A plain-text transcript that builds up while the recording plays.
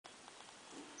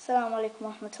السلام عليكم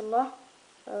ورحمة الله.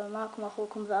 معكم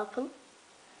أخوكم ذا أبل.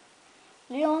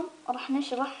 اليوم راح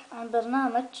نشرح عن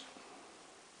برنامج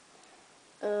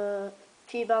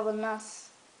في بعض الناس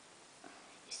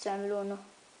يستعملونه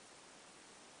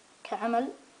كعمل،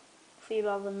 وفي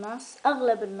بعض الناس،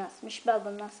 أغلب الناس مش بعض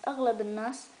الناس، أغلب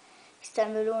الناس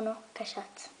يستعملونه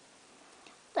كشات.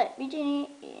 طيب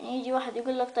يجي واحد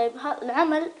يقول لك طيب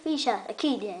العمل فيه شات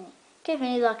أكيد، يعني كيف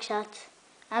يعني ذاك شات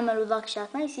عمل وذاك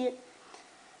شات؟ ما يصير.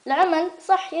 العمل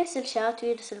صح يرسل شات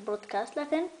ويرسل برودكاست،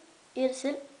 لكن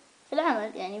يرسل في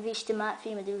العمل يعني في اجتماع،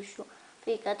 في مدري وشو،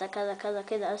 في كذا كذا كذا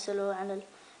كذا أرسله عن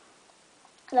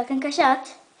لكن كشات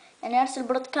يعني أرسل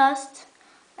برودكاست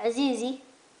عزيزي،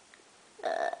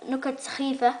 نكت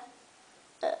سخيفة،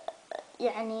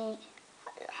 يعني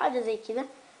حاجة زي كذا.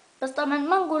 بس طبعا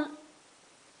ما نقول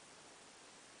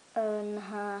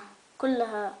انها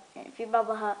كلها، يعني في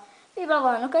بعضها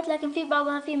نكت، لكن في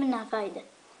بعضها في منها فايدة.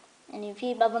 يعني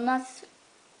في بعض الناس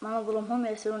ما نظلمهم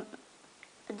يرسلون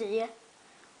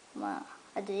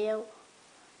أدعية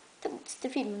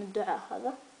تستفيد من الدعاء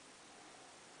هذا.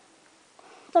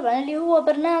 طبعا اللي هو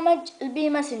برنامج البي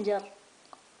ماسنجر.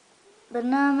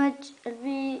 برنامج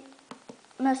البي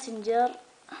ماسنجر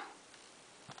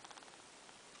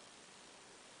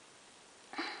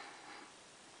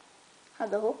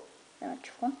هذا هو زي ما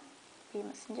تشوفون بي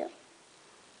ماسنجر.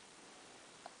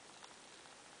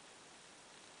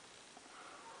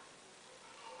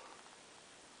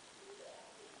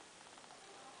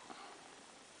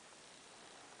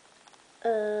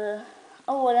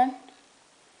 أولا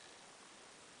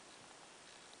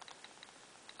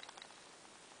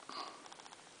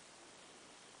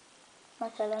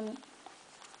مثلا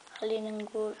خلينا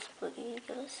نقول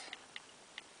دقيقة بس.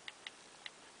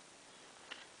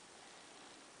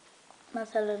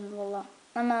 مثلا والله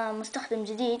أنا مستخدم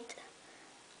جديد،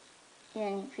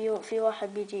 يعني في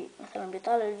واحد بيجي مثلا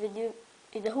بيطالع الفيديو،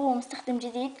 إذا هو مستخدم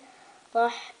جديد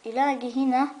راح يلاقي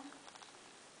هنا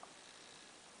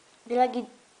بيلاقي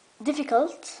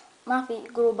difficult، ما في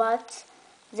جروبات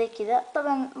زي كذا.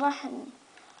 طبعا راح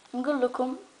نقول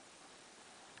لكم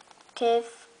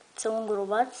كيف تسوون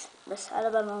جروبات، بس على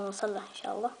بال ما نوصل له إن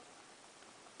شاء الله.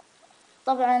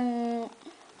 طبعا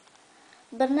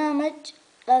برنامج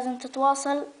لازم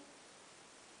تتواصل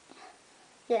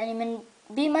يعني من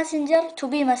بي ماسنجر تو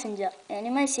بي ماسنجر، يعني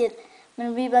ما يصير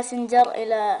من بي ماسنجر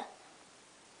إلى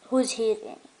هوز هير،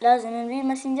 يعني لازم من بي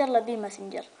ماسنجر لبي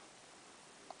ماسنجر.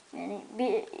 يعني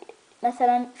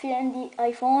مثلا في عندي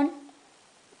ايفون،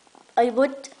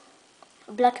 ايبود،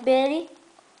 بلاك بيري،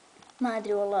 ما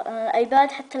ادري والله. انا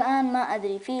الايباد حتى الان ما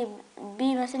ادري في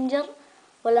بي ماسنجر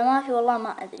ولا ما في، والله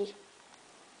ما ادري.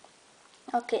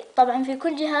 اوكي، طبعا في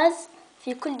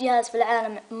كل جهاز في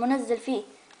العالم منزل فيه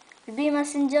البي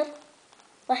ماسنجر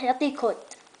راح يعطيه كود،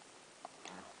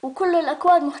 وكل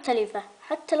الاكواد مختلفة،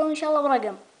 حتى لو ان شاء الله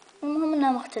برقم، المهم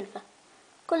انها مختلفة.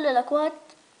 كل الاكواد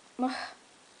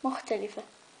مختلفة.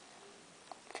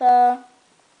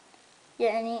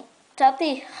 يعني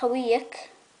تعطيه خويك،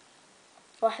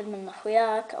 واحد من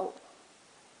اخوياك او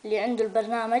اللي عنده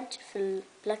البرنامج في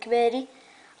البلاك بيري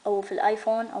او في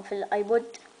الايفون او في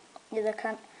الايبود، اذا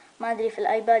كان ما ادري في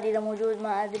الايباد اذا موجود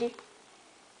ما ادري،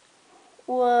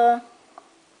 و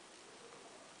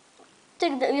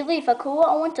تقدر يضيفك هو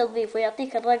او انت تضيفه،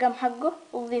 يعطيك الرقم حقه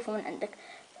وتضيفه من عندك.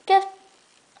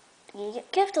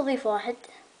 كيف تضيف واحد؟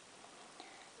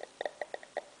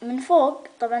 من فوق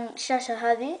طبعا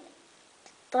الشاشة هذه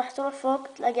راح تروح فوق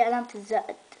تلاقي علامة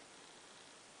الزائد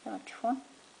زي ما تشوفون،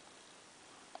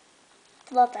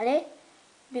 تضغط عليه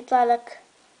بيطلع لك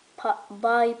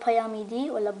باي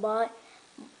بياميدي ولا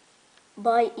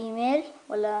باي ايميل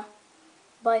ولا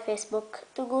باي فيسبوك.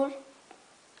 تقول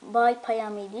باي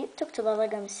بياميدي، تكتب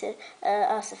الرقم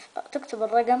تكتب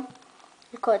الرقم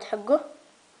الكود حقه،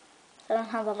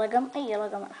 مثلا هذا الرقم، اي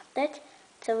رقم انا حطيت،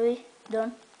 تسوي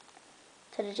دون،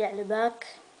 ترجع لباك،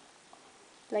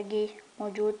 تلاقيه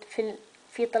موجود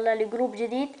في طلع لي جروب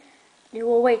جديد اللي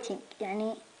هو ويتنج،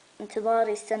 يعني انتظار،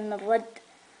 يستنى الرد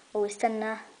او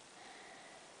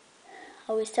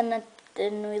يستنى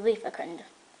انه يضيفك عنده.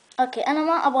 اوكي، انا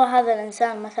ما ابغى هذا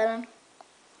الانسان مثلا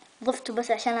ضفته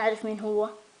بس عشان اعرف مين هو،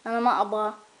 انا ما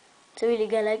ابغى تسوي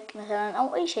لي قلق مثلا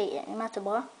او اي شيء، يعني ما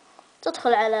تبغى.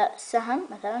 تدخل على السهم،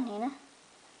 مثلا هنا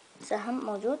سهم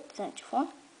موجود زي ما تشوفون،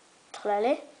 تدخل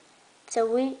عليه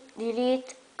تسوي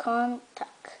delete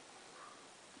contact.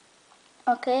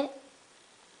 اوكي،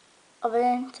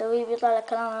 وبعدين تسوي بيطلع لك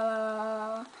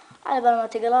كلام على بال ما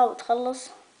تقراه وتخلص.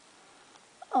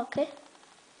 اوكي،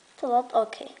 تضغط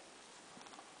اوكي.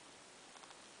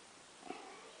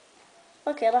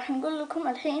 اوكي، راح نقول لكم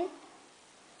الحين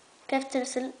كيف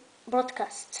ترسل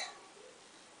برودكاست.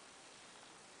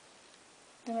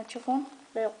 زي ما تشوفون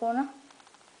الأيقونة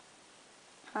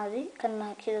هذه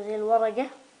كأنها كذا زي الورقة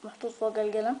محطوط فوق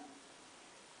القلم،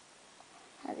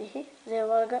 هذه هي زي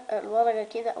الورقة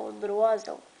كذا أو البرواز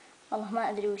أو والله ما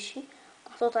أدري وش هي،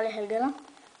 محطوط عليها القلم،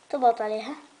 تضغط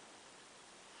عليها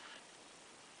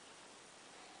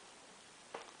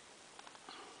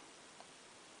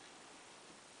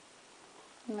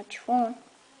لما تشوفون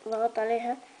ضغط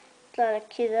عليها يطلع لك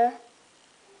كذا،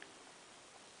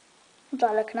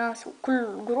 يطلع لك ناس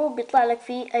وكل جروب يطلع لك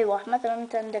فيه أي واحد. مثلا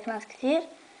أنت عندك ناس كثير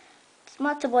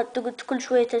ما تبغى تقعد كل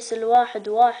شوية ترسل واحد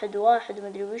واحد واحد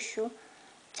مدري وشو،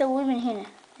 تسوي من هنا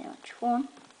زي ما تشوفون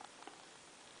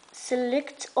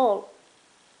select all،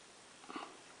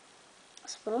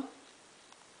 اصبروا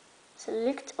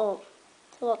select all،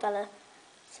 تضغط على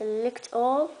select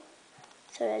all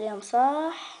تسوي عليهم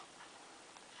صح،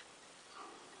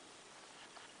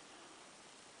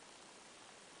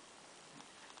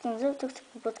 تنزل تكتب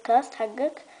البودكاست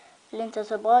حقك اللي انت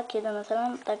تبغاه كذا،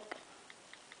 مثلا طق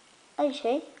اي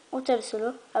شيء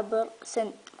وترسله عبر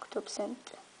سند، مكتوب سند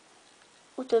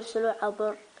وترسله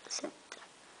عبر سند.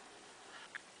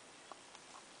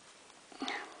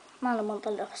 ما نبغى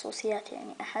نطلع خصوصيات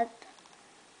يعني أحد.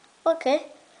 أوكي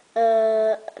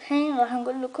الحين راح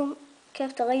نقول لكم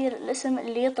كيف تغير الاسم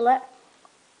اللي يطلع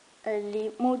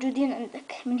اللي موجودين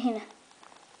عندك من هنا.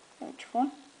 تشوفون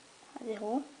هذه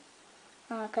هو،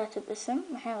 أنا كاتب اسم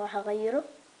الحين راح أغيره،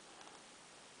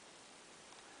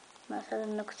 مثلا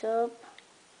نكتب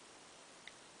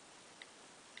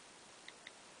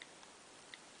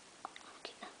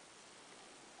كذا.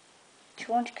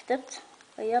 تشوفون ايش كتبت؟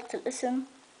 غيرت الاسم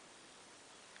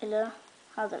إلى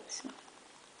هذا الاسم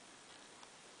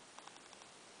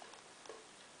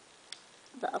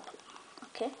The Apple.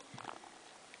 أوكي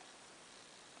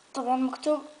طبعا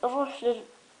مكتوب نروح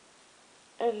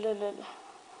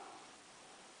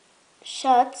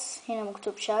شاتس، هنا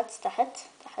مكتوب شاتس تحت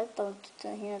طبعا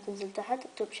هنا تنزل تحت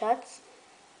تكتب شاتس.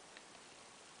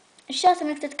 الشات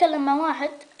انك تتكلم مع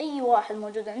واحد، اي واحد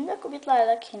موجود عندك وبيطلع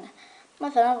لك هنا.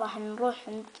 مثلا راح نروح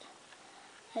عند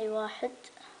اي واحد،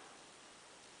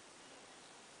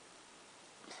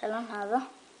 مثلا هذا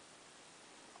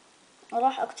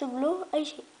راح اكتب له اي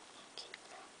شيء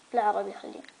بالعربي،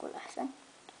 خلينا نقول احسن،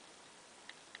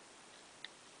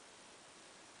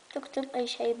 تكتب اي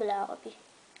شيء بالعربي.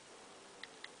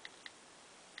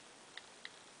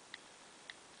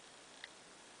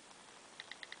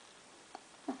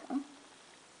 مثلا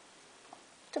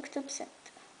تكتب سند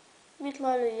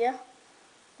بيطلع لي اياه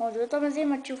موجود. طبعا زي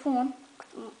ما تشوفون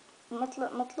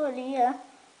مطلوع لي اياه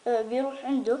بيروح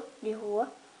عنده اللي هو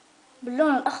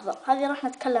باللون الأخضر، هذه راح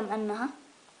نتكلم عنها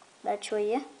بعد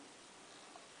شوية.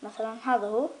 مثلا هذا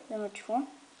هو زي ما تشوفون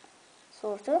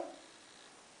صورته،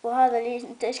 وهذا اللي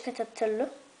انت ايش كتبت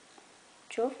له،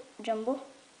 شوف جنبه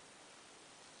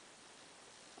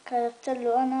كتبت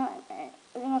له انا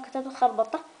زي ما كتبت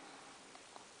خربطة.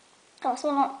 خلاص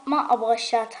والله ما ابغى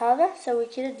الشات هذا، سوي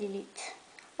كذا ديليت،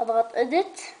 اضغط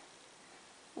اديت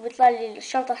وبيطلع لي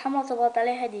الشرطة الحمراء تضغط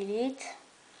عليها ديليت.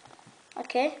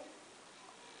 اوكي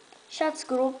شاتس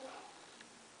جروب،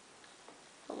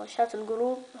 والله شات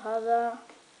الجروب هذا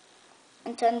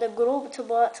انت عندك جروب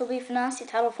تبغى تضيف ناس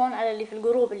يتعرفون على اللي في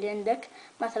الجروب اللي عندك.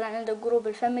 مثلا عندك جروب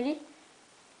الفاميلي،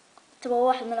 تبغى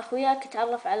واحد من اخوياك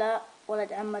يتعرف على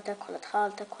ولد عمتك، ولد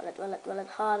خالتك، ولد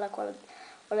خالك،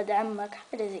 ولد عمك،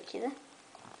 حاجة زي كذا.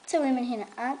 تسوي من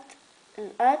هنا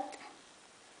الاد،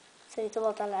 تسوي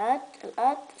تضغط على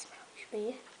الاد اسمعوا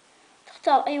شوية،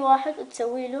 تختار اي واحد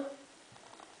وتسوي له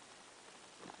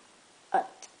اد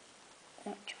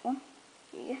زي ما تشوفون.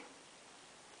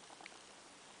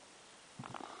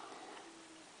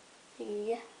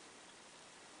 دقيقة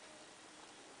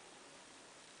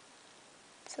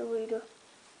تسوي له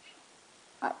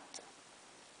اد،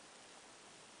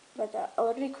 بدأ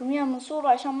اوريكم اياه من صورة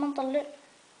عشان ما نطلع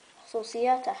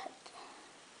خصوصيات احد.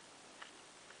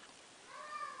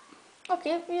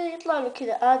 اوكي يطلع له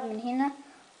كذا اد من هنا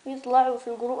ويطلع في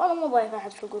الجروب. انا مو ضايف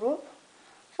احد في الجروب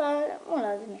فمو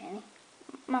لازم يعني،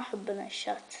 ما احب انا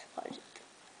الشات واجد.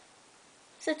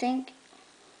 سيتنج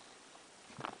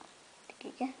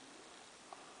دقيقة،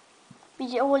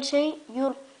 بيجي اول شي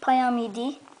يور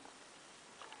باياميدي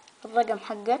الرقم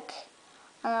حقك.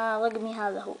 انا رقمي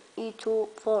هذا هو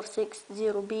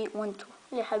E2460B12،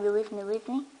 اللي حاب يضيفني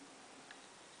يضيفني.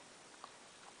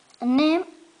 النيم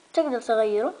تقدر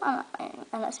تغيره،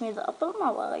 انا اسمي ذا ابل ما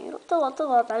ابغى اغيره،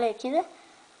 تضغط عليه كذا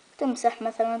تمسح،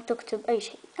 مثلا تكتب اي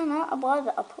شيء، انا ابغى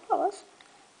ذا ابل خلاص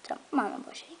تمام ما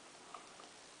نبغى شيء.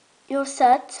 your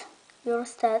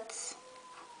stats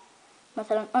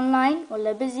مثلا اونلاين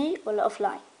ولا بيزي ولا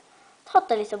اوفلاين،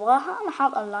 تحط اللي تبغاها. انا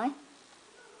حاط اونلاين.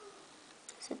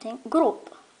 setting جروب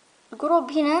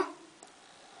الجروب هنا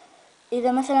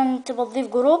إذا مثلا تبغى تضيف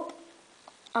جروب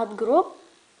add جروب،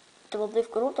 تبغى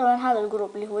تضيف جروب. طبعا هذا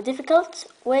الجروب اللي هو difficult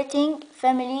waiting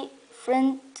family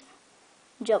friend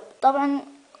job. طبعا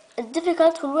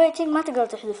الديفيكالت والويتنج ما تقدر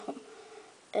تحذفهم.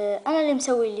 انا اللي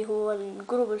مسوي اللي هو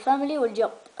الجروب الفاميلي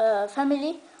والجوب،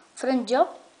 فاميلي فريند جوب.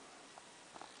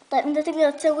 طيب انت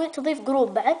تقدر تضيف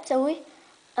جروب بعد، تسوي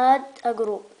اد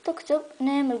جروب، تكتب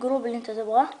نيم الجروب اللي انت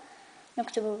تبغاه،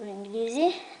 نكتبه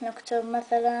بالانجليزي، نكتب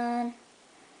مثلا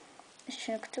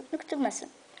ايش نكتب مثلا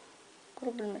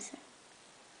جروب المثل.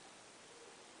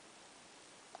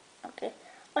 اوكي،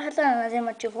 راح يطلع لنا زي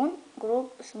ما تشوفون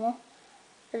جروب اسمه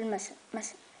المثل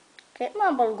مثلا. اوكي، ما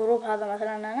ابغى الجروب هذا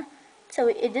مثلا، انا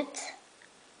تسوي edit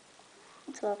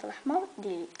الخط الاحمر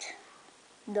delete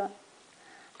done.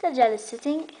 ترجع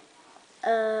للسيتنج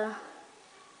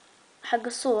حق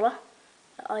الصورة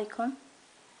ايكون،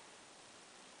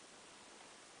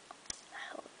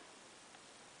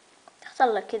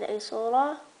 تختار لك كذا اي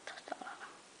صورة تختارها،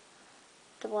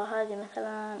 تبغى هذه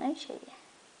مثلا اي شيء.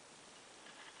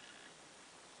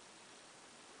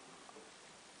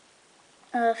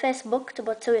 فيسبوك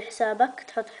تبغى تسوي حسابك،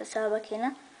 تحط حسابك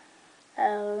هنا.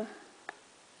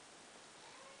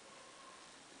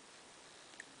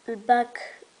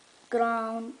 الباك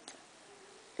جراوند،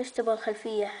 ايش تبغى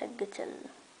الخلفية حقت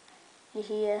اللي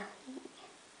هي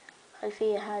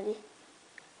الخلفية هذه،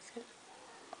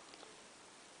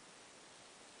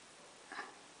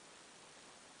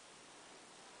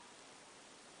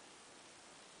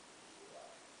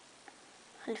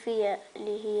 خلفية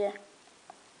اللي هي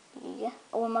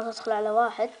أول ما تدخل على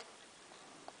واحد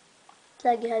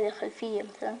تلاقي هذه الخلفية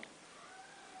مثلا.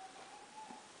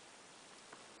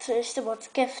 ايش تبغى،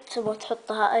 كيف تبغى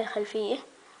تحطها أي خلفية.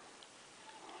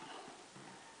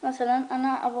 مثلا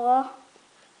أنا أبغى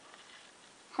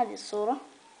هذه الصورة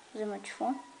زي ما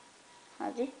تشوفون،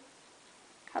 هذه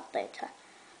حطيتها.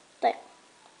 طيب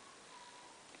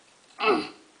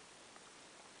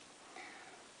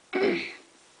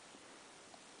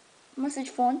مسج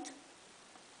فونت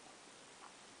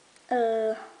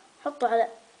حطه على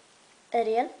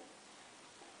اريال،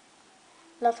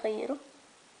 لا تغيره.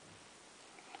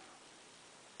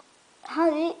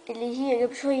 هذه اللي هي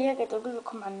قبل شوية قاعد أقول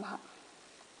لكم عنها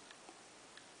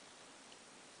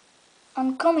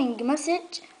incoming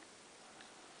message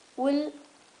وال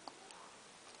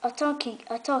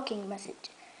talking message.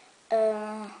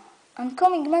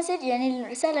 incoming message يعني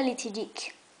الرسالة اللي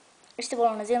تجيك. ايش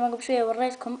تبغون؟ زي ما قبل شوية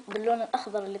وريتكم باللون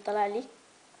الأخضر اللي طلع لي،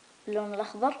 باللون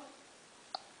الأخضر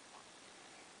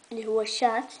اللي هو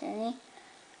الشات، يعني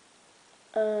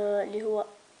اللي هو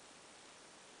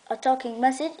a talking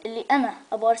message اللي أنا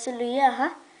أبغى أرسل له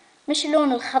إياها، مش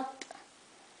لون الخط.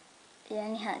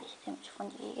 يعني هذه زي ما تشوفون،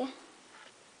 دقيقة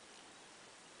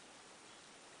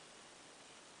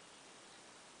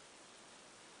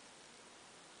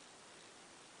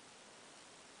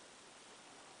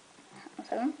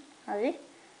مثلا، هذه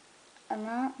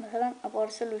أنا مثلا أبغى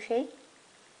أرسل له شيء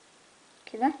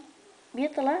كذا،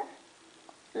 بيطلع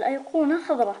الأيقونة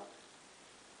خضرة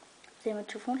زي ما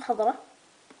تشوفون، خضرة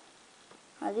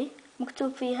هذه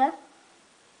مكتوب فيها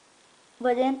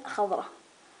وبعدين خضرة.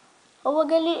 هو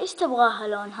قال لي ايش تبغاها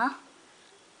لونها،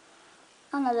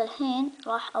 انا الحين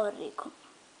راح اوريكم.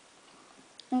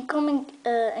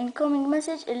 incoming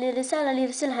message اللي الرسالة اللي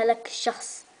يرسلها لك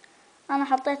الشخص. انا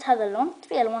حطيت هذا اللون،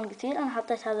 في الوان كتير، انا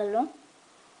حطيت هذا اللون.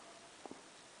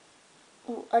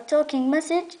 و talking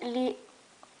message اللي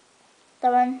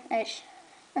طبعا ايش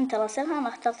انت راسلها، انا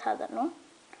اخترت هذا اللون.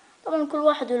 طبعا كل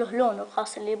واحد له لونه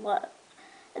الخاص اللي يبغى،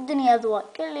 الدنيا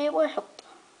اذواق، اللي يبغى يحط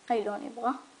اي لون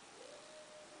يبغاه.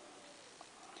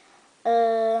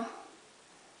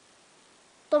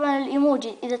 طبعا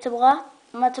الايموجي اذا تبغاه،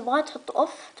 ما تبغاه تحط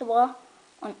اوف، تبغاه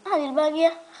اون. هذه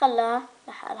الباقية خلاها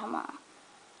لحالها،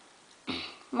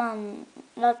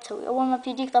 لا تسوي اول ما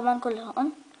بتجيك طبعا كلها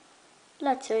اون،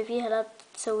 لا تسوي فيها، لا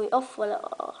تسوي اوف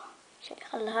ولا شيء،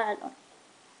 خلها على الاون.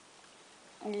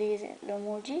 اللي زي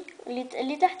الايموجي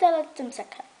اللي تحتها لا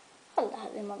تمسكها، خلها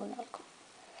زي ما قلنا لكم.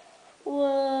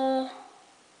 و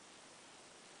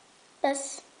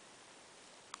بس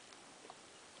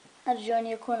أرجو أن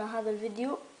يكون هذا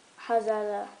الفيديو حاز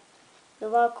على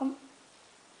رضاكم.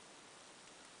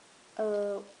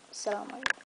 السلام عليكم.